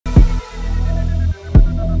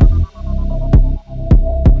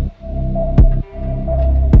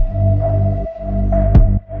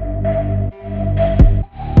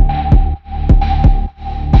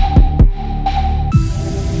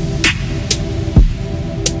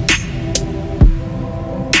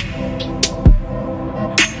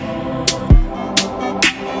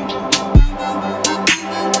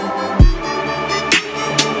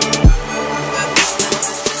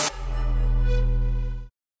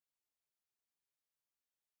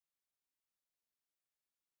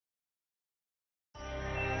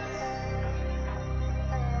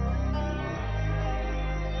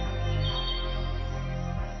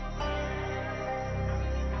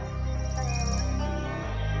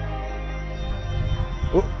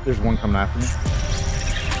Oh, there's one coming after me.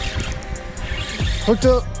 Hooked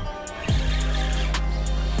up.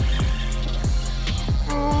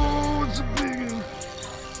 Oh, it's a big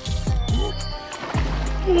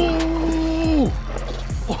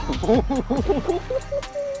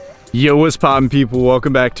one. Yo, what's poppin', people?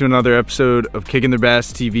 Welcome back to another episode of Kicking Their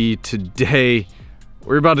Bass TV. Today,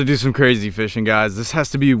 we're about to do some crazy fishing, guys. This has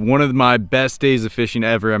to be one of my best days of fishing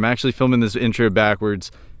ever. I'm actually filming this intro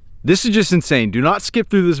backwards. This is just insane. Do not skip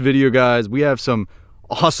through this video, guys. We have some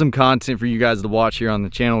awesome content for you guys to watch here on the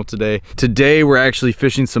channel today. Today, we're actually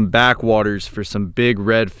fishing some backwaters for some big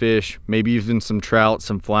redfish, maybe even some trout,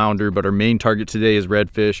 some flounder, but our main target today is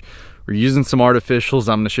redfish. We're using some artificials.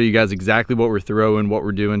 I'm gonna show you guys exactly what we're throwing, what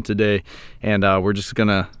we're doing today, and we're just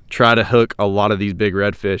gonna try to hook a lot of these big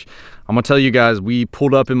redfish. I'm gonna tell you guys, we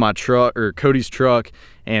pulled up in my truck, or Cody's truck,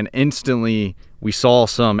 and instantly we saw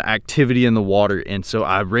some activity in the water, and so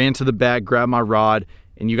I ran to the back, grabbed my rod,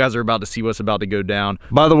 and you guys are about to see what's about to go down.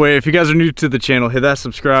 By the way, if you guys are new to the channel, hit that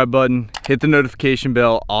subscribe button, hit the notification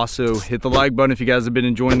bell, also hit the like button if you guys have been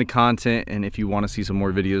enjoying the content, and if you want to see some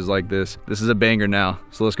more videos like this. This is a banger now,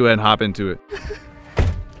 so let's go ahead and hop into it.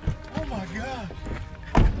 Oh my God.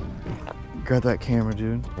 Grab that camera,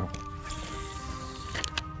 dude.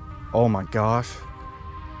 Oh my gosh.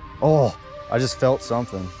 Oh, I just felt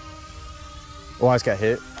something. Oh, I just got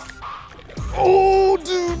hit. Oh,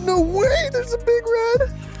 dude, no way, there's a big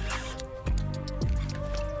red.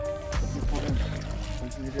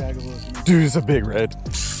 Dude, it's a big red.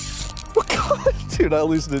 Oh God, dude, I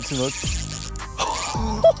loosened it too much.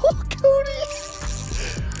 Oh, Cody.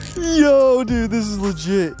 Yo, dude, this is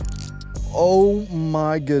legit. Oh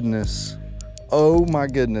my goodness. Oh my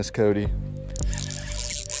goodness, Cody.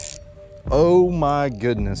 Oh my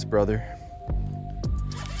goodness, brother.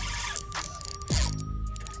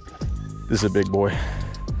 This is a big boy.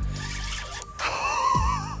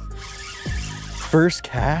 First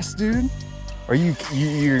cast, dude? Are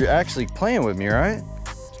you're actually playing with me, right?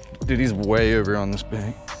 Dude, he's way over on this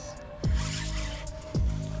bank.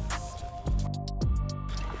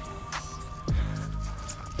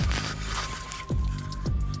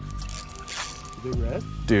 Big red?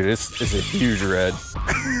 Dude, it's a huge red.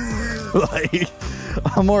 Like,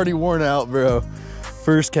 I'm already worn out, bro.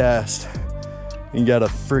 First cast. You got a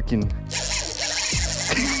freaking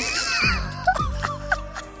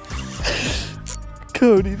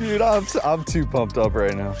Cody, dude, I'm too pumped up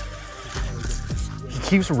right now. He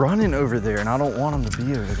keeps running over there, and I don't want him to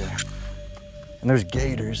be over there. And there's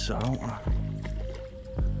gators, so I don't want to.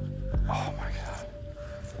 Oh my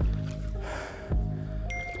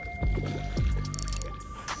God.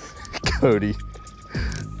 Cody.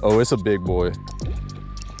 Oh, it's a big boy.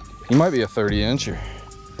 He might be a 30-incher.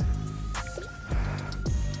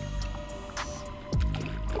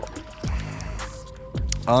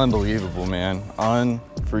 Unbelievable, man.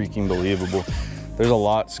 Unfreaking believable. There's a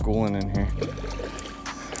lot schooling in here.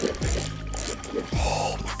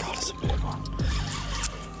 Oh my God, it's a big one.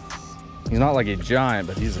 He's not like a giant,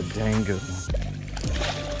 but he's a dang good one.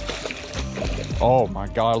 Oh my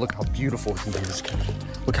God, look how beautiful he is.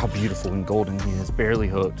 Look how beautiful and golden he is, barely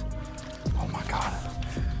hooked. Oh my God.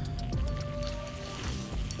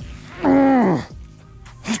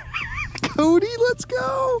 Cody, let's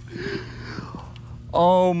go.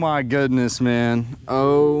 Oh my goodness, man.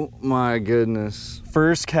 Oh my goodness.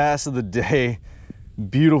 First cast of the day.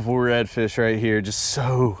 Beautiful redfish right here. Just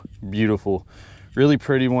so beautiful. Really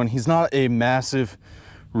pretty one. He's not a massive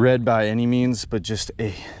red by any means, but just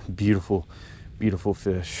a beautiful, beautiful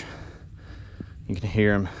fish. You can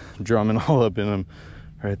hear him drumming all up in him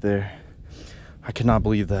right there. I cannot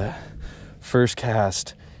believe that. First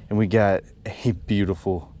cast, and we got a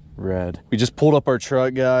beautiful red. We just pulled up our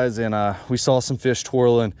truck, guys, and we saw some fish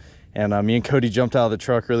twirling, and me and Cody jumped out of the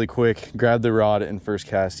truck really quick, grabbed the rod, and first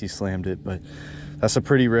cast he slammed it. But that's a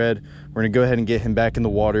pretty red. We're gonna go ahead and get him back in the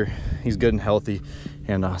water. He's good and healthy,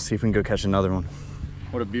 and see if we can go catch another one.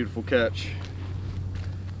 What a beautiful catch.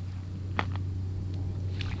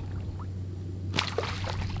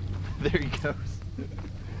 There he goes.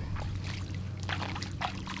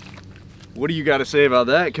 What do you got to say about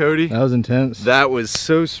that, Cody? That was intense. That was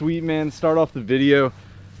so sweet, man. Start off the video.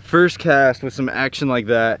 First cast with some action like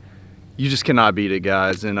that. You just cannot beat it,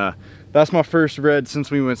 guys. And that's my first red since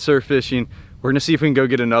we went surf fishing. We're gonna see if we can go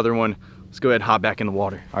get another one. Let's go ahead and hop back in the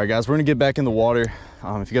water. All right, guys, we're gonna get back in the water.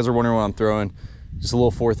 If you guys are wondering what I'm throwing, just a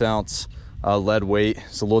little 1/4 ounce lead weight.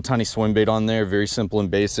 It's a little tiny swim bait on there, very simple and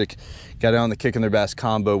basic. Got it on the Kicking Their Bass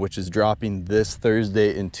combo, which is dropping this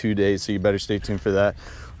Thursday in 2 days, so you better stay tuned for that.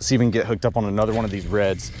 Let's see if we can get hooked up on another one of these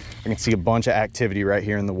reds. I can see a bunch of activity right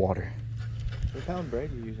here in the water. What pound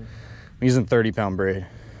braid are you using? using 30-pound braid.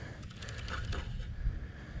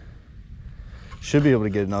 Should be able to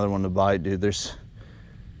get another one to bite, dude.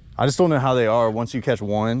 I just don't know how they are. Once you catch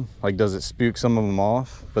one, like, does it spook some of them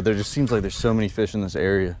off? But there just seems like there's so many fish in this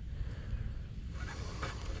area.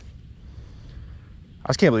 I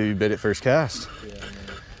just can't believe you bit it first cast. Yeah, man.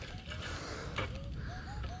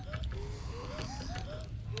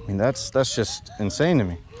 I mean, that's just insane to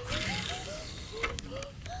me.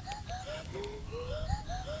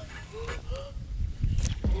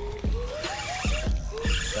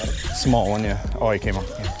 Small one, yeah. Oh, he came off.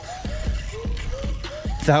 Yeah.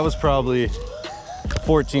 That was probably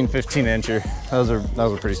 14, 15 incher. That was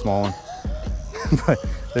a pretty small one. But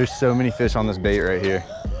there's so many fish on this bait right here.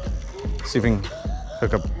 See if we can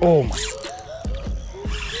hook up. Oh my.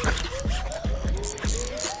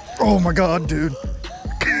 Oh my God, dude.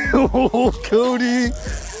 Oh, Cody.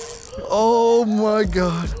 Oh my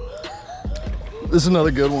God. This is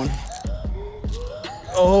another good one.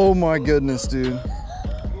 Oh my goodness, dude.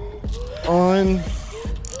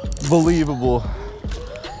 Unbelievable.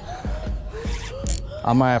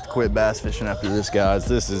 I might have to quit bass fishing after this, guys.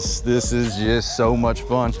 This is just so much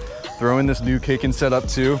fun. Throwing this new kicking setup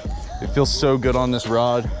too. It feels so good on this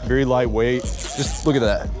rod. Very lightweight. Just look at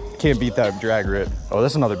that. Can't beat that drag rip. Oh,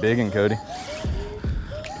 that's another big one, Cody.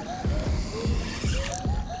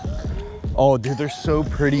 Oh, dude, they're so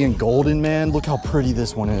pretty and golden, man. Look how pretty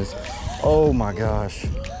this one is. Oh my gosh.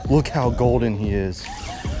 Look how golden he is.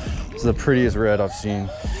 This is the prettiest red I've seen.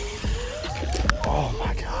 Oh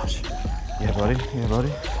my gosh. Yeah, buddy. Yeah,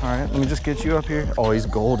 buddy. All right, let me just get you up here. Oh, he's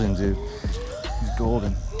golden, dude. He's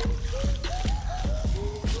golden.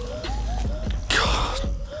 God.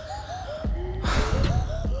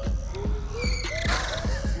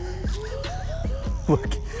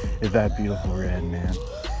 Look at that beautiful red, man.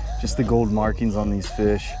 Just the gold markings on these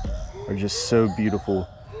fish are just so beautiful.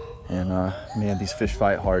 And man, these fish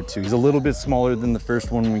fight hard too. He's a little bit smaller than the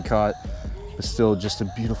first one we caught, but still just a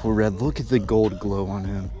beautiful red. Look at the gold glow on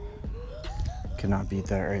him. Cannot beat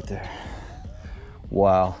that right there.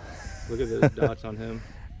 Wow. Look at those dots on him.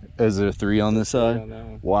 Is there 3 on this side? On that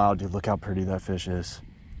one. Wow, dude, look how pretty that fish is.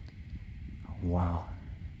 Wow.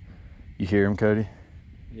 You hear him, Cody?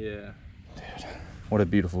 Yeah. Dude, what a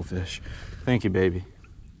beautiful fish. Thank you, baby.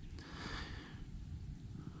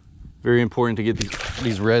 Very important to get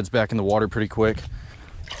these reds back in the water pretty quick.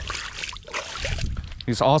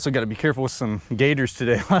 He's also got to be careful with some gators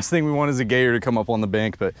today. Last thing we want is a gator to come up on the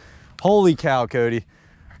bank, but holy cow, Cody.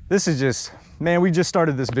 This is just, man, we just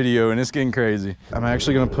started this video and it's getting crazy. I'm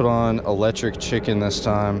actually gonna put on electric chicken this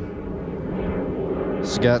time.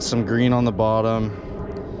 It's got some green on the bottom,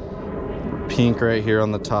 pink right here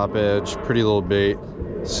on the top edge. Pretty little bait.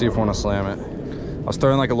 Let's see if we want to slam it. I was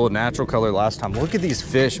throwing like a little natural color last time. Look at these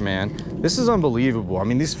fish, man. This is unbelievable. I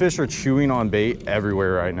mean, these fish are chewing on bait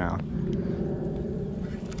everywhere right now.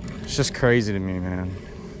 It's just crazy to me, man.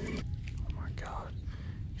 Oh my God.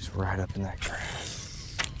 He's right up in that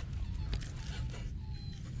grass.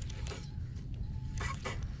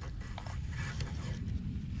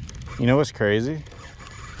 You know what's crazy?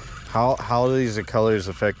 How do these colors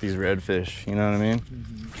affect these redfish? You know what I mean?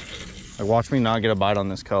 Like, watch me not get a bite on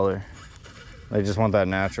this color. They just want that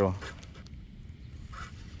natural.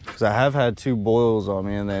 Because I have had 2 boils on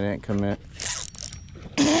me and they didn't commit.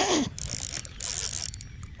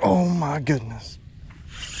 Oh my goodness.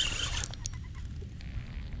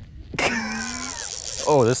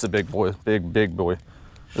 Oh, this is a big boy. Big boy.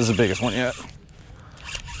 This is the biggest one yet.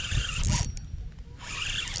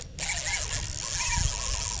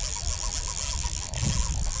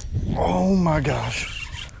 Oh my gosh.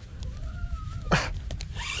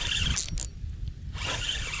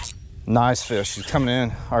 Nice fish. He's coming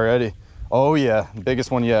in already. Oh yeah,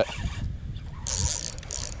 biggest one yet.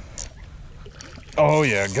 Oh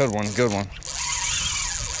yeah, good one, good one.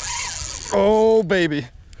 Oh baby.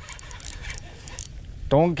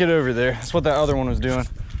 Don't get over there. That's what that other one was doing.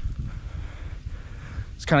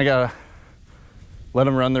 Just kind of gotta let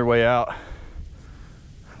them run their way out.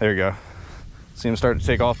 There you go. See him start to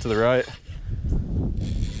take off to the right.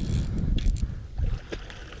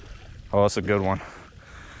 Oh, that's a good one.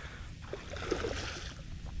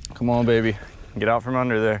 Come on, baby. Get out from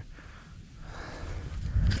under there.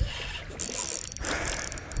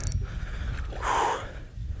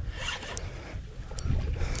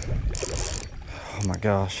 Oh my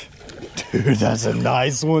gosh. Dude, that's a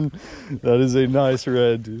nice one. That is a nice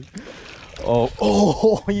red, dude.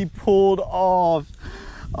 Oh, he pulled off.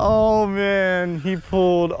 Oh man, he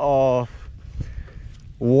pulled off.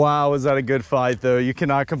 Wow, was that a good fight though? You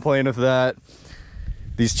cannot complain with that.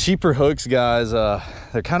 These cheaper hooks, guys,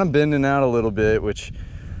 they're kind of bending out a little bit, which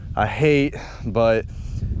I hate, but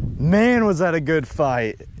man, was that a good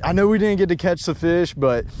fight. I know we didn't get to catch the fish,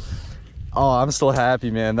 but oh, I'm still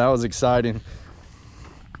happy, man. That was exciting.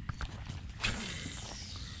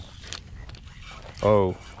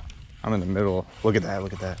 Oh, I'm in the middle. Look at that,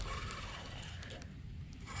 look at that.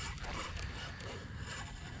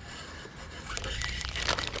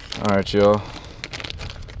 All right, y'all.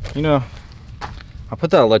 You know, I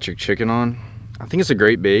put that electric chicken on. I think it's a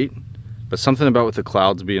great bait, but something about with the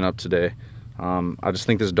clouds being up today, I just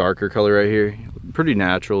think this darker color right here, pretty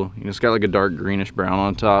natural. You know, it's got like a dark greenish brown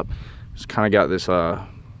on top. It's kind of got this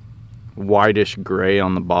whitish gray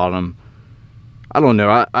on the bottom. I don't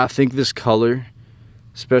know, I think this color,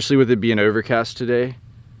 especially with it being overcast today,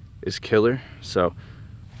 is killer. So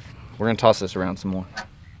we're gonna toss this around some more.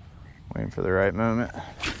 Waiting for the right moment.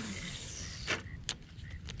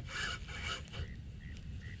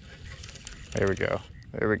 There we go.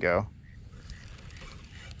 There we go.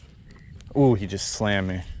 Ooh, he just slammed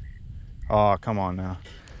me. Oh, come on now.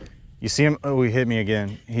 You see him? Oh, he hit me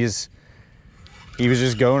again. He was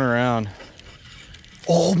just going around.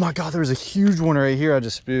 Oh my God, there was a huge one right here I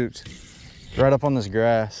just spooked. Right up on this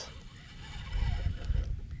grass.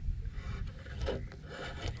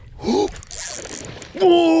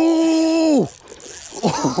 Oh!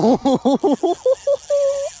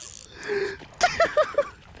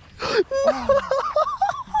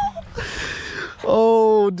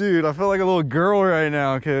 Oh, dude, I feel like a little girl right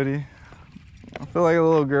now, Cody. I feel like a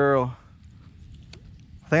little girl.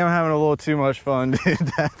 I think I'm having a little too much fun, dude.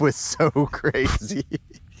 That was so crazy.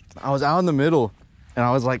 I was out in the middle and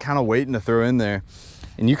I was like kind of waiting to throw in there.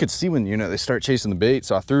 And you could see when, you know, they start chasing the bait.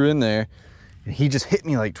 So I threw in there and he just hit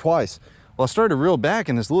me like twice. Well, I started to reel back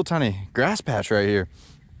in this little tiny grass patch right here.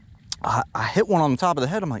 I hit one on the top of the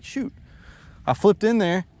head. I'm like, shoot. I flipped in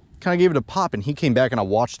there, kind of gave it a pop, and he came back and I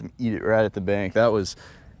watched him eat it right at the bank. That was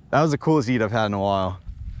the coolest eat I've had in a while.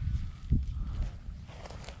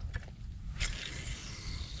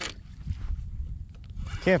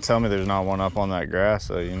 Can't tell me there's not one up on that grass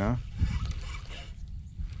though, you know?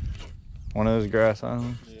 One of those grass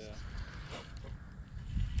islands. Yeah.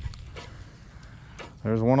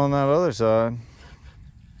 There's one on that other side.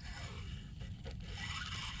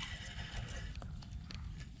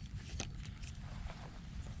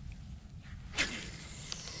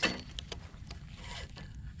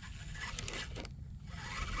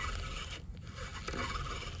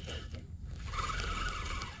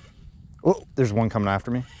 Oh, there's one coming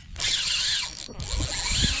after me.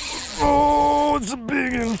 Oh, it's a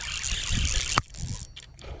big one.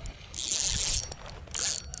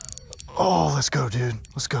 Oh, let's go, dude.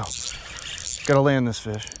 Let's go. Gotta land this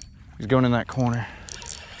fish. He's going in that corner.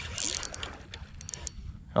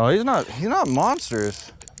 Oh, he's not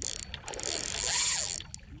monstrous.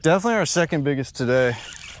 Definitely our second biggest today.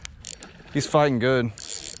 He's fighting good.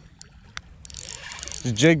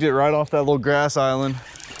 Just jigged it right off that little grass island.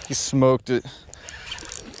 He smoked it.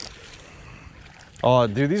 Oh,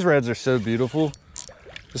 dude, these reds are so beautiful.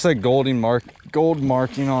 Just like gold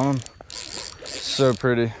marking on them. So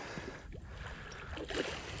pretty.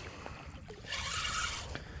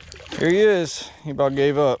 Here he is. He about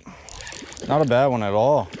gave up. Not a bad one at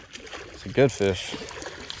all. It's a good fish.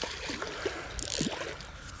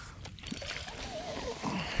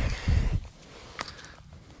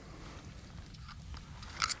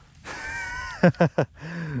 That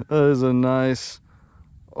is a nice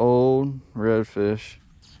old redfish.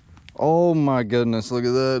 Oh my goodness, look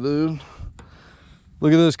at that, dude.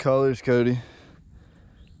 Look at those colors, Cody.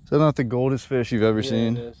 Is that not the goldest fish you've ever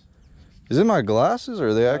seen? It is. Is it my glasses or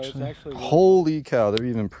are they No, actually it's holy cow, they're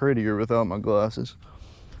even prettier without my glasses.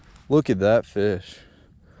 Look at that fish.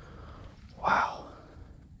 Wow.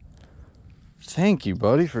 Thank you,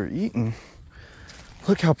 buddy, for eating.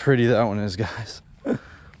 Look how pretty that one is, guys.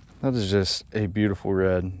 That is just a beautiful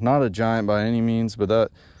red. Not a giant by any means, but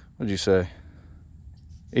that, what'd you say?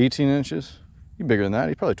 18 inches? You're bigger than that.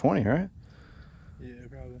 He's probably 20, right? Yeah,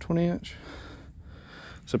 probably. 20 inch.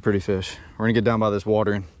 It's a pretty fish. We're gonna get down by this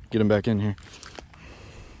water and get him back in here.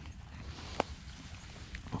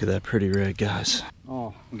 Look at that pretty red, guys.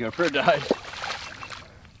 Oh, we got a pro dive.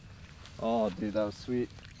 Oh, dude, that was sweet.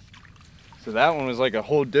 So that one was like a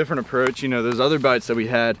whole different approach. You know, those other bites that we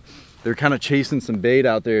had, they're kind of chasing some bait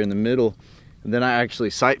out there in the middle. And then I actually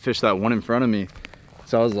sight fished that one in front of me.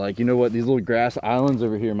 So I was like, you know what, these little grass islands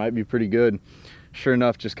over here might be pretty good. Sure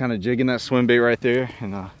enough, just kind of jigging that swim bait right there,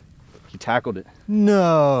 and he tackled it.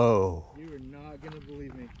 No. You are not gonna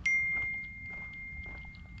believe me.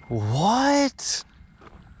 What?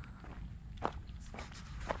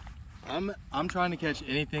 I'm trying to catch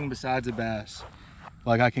anything besides a bass.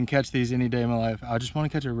 Like, I can catch these any day of my life. I just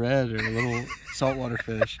want to catch a red or a little saltwater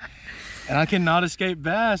fish. And I cannot escape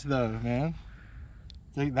bass, though, man.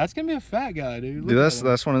 Like, that's going to be a fat guy, dude. Dude,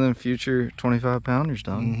 that's one of them future 25-pounders,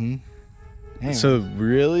 dog. Mm-hmm. So,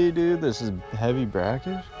 really, dude, this is heavy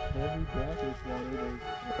brackish? Heavy brackish water.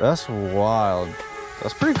 That's wild.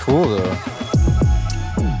 That's pretty cool, though.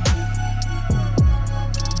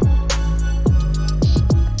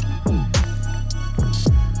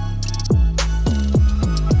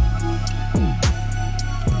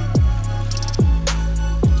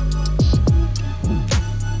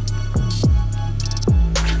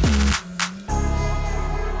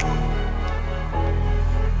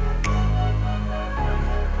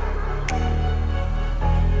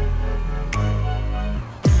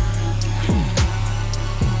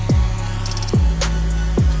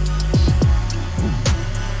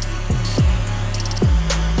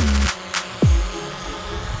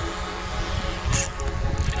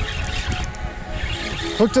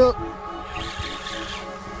 Hooked up.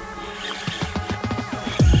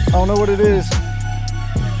 I don't know what it is.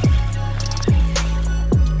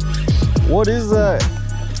 What is that?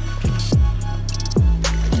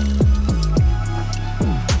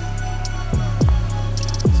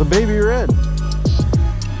 It's a baby red.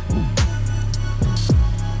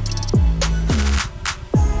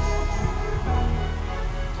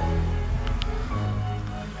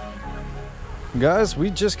 Guys,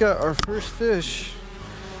 we just got our first fish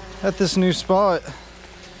at this new spot.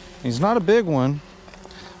 He's not a big one,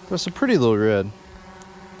 but it's a pretty little red.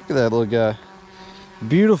 Look at that little guy.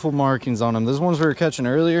 Beautiful markings on him. Those ones we were catching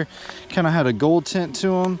earlier kind of had a gold tint to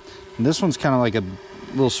them, and this one's kind of like a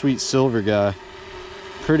little sweet silver guy.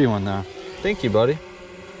 Pretty one though. Thank you, buddy.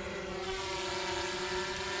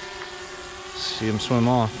 See him swim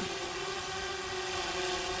off.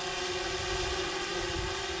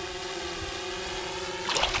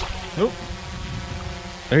 Nope.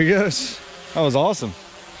 There he goes. That was awesome.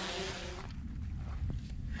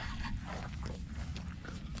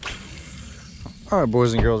 All right,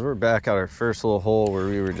 boys and girls, we're back at our first little hole where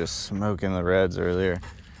we were just smoking the reds earlier.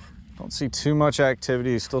 Don't see too much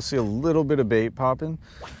activity. Still see a little bit of bait popping,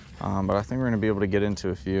 but I think we're gonna be able to get into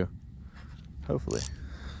a few, hopefully.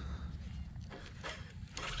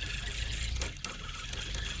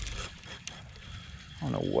 I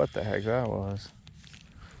don't know what the heck that was.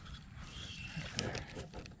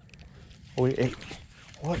 Oh, he ate me.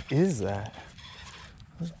 What is that?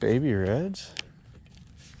 Those baby reds?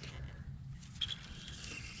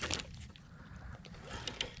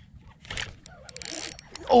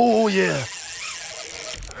 Oh yeah.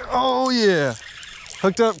 Oh yeah.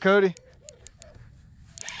 Hooked up, Cody.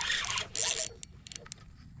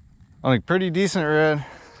 On a pretty decent red.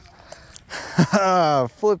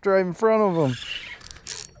 Flipped right in front of him.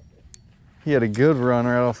 He had a good run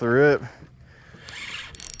right off the rip.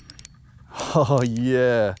 Oh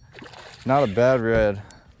yeah, not a bad red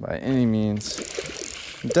by any means.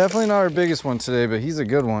 Definitely not our biggest one today, but he's a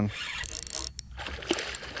good one.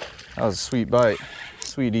 That was a sweet bite,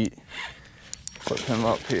 sweet eat. Flip him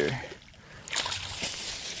up here.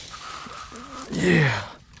 Yeah.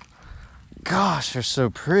 Gosh, they're so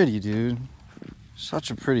pretty, dude.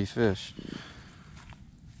 Such a pretty fish.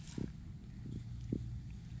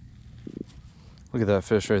 Look at that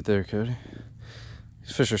fish right there, Cody.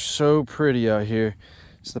 These fish are so pretty out here.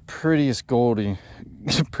 It's the prettiest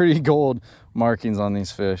pretty gold markings on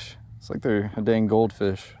these fish. It's like they're a dang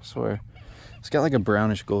goldfish, I swear. It's got like a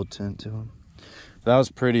brownish gold tint to them. That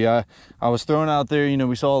was pretty. I was throwing out there, you know,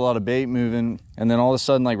 we saw a lot of bait moving, and then all of a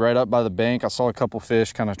sudden, like right up by the bank, I saw a couple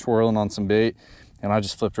fish kind of twirling on some bait, and I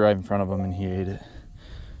just flipped right in front of him and he ate it.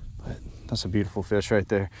 But that's a beautiful fish right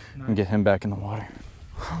there. Nice. And get him back in the water.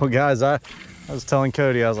 Well, guys, I was telling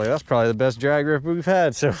Cody, I was like, that's probably the best drag rip we've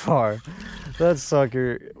had so far. That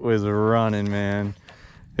sucker was running, man.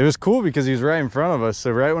 It was cool because he was right in front of us.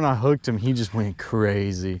 So right when I hooked him, he just went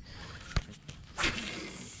crazy.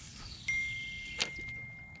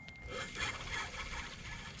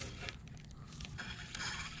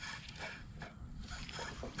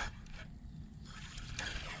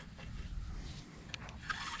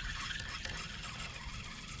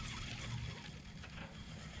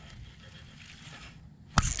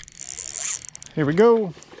 Here we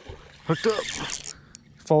go. Hooked up.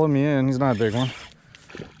 Follow me in. He's not a big one.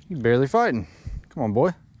 He's barely fighting. Come on,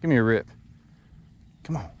 boy. Give me a rip.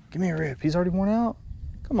 Come on. Give me a rip. He's already worn out.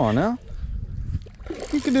 Come on now.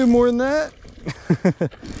 You can do more than that.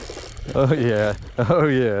 Oh, yeah. Oh,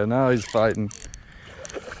 yeah. Now he's fighting.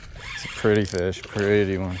 It's a pretty fish.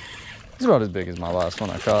 Pretty one. He's about as big as my last one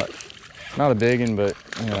I caught. Not a big one, but,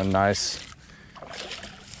 you know, nice.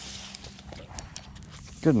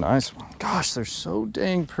 Good, nice one. Gosh, they're so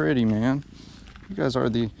dang pretty, man. You guys are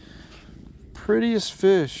the prettiest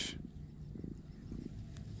fish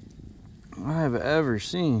I have ever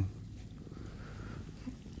seen.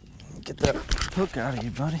 Get that hook out of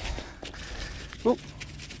you, buddy. Oop.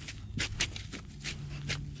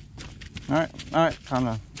 All right, calm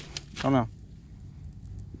down. Calm down.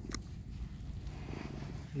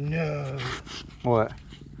 No. What?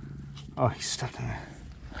 Oh, he stepped in there.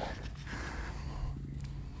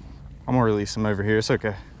 I'm gonna release him over here. It's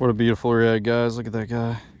okay. What a beautiful red, guys. Look at that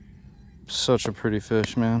guy. Such a pretty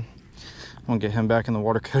fish, man. I'm gonna get him back in the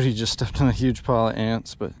water. Cody just stepped in a huge pile of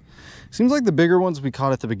ants, but it seems like the bigger ones we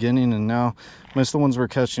caught at the beginning, and now most of the ones we're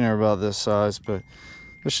catching are about this size, but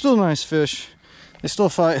they're still nice fish. They still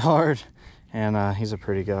fight hard, and he's a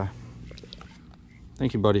pretty guy.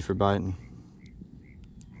 Thank you, buddy, for biting.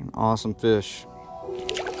 An awesome fish.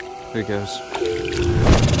 Here he goes.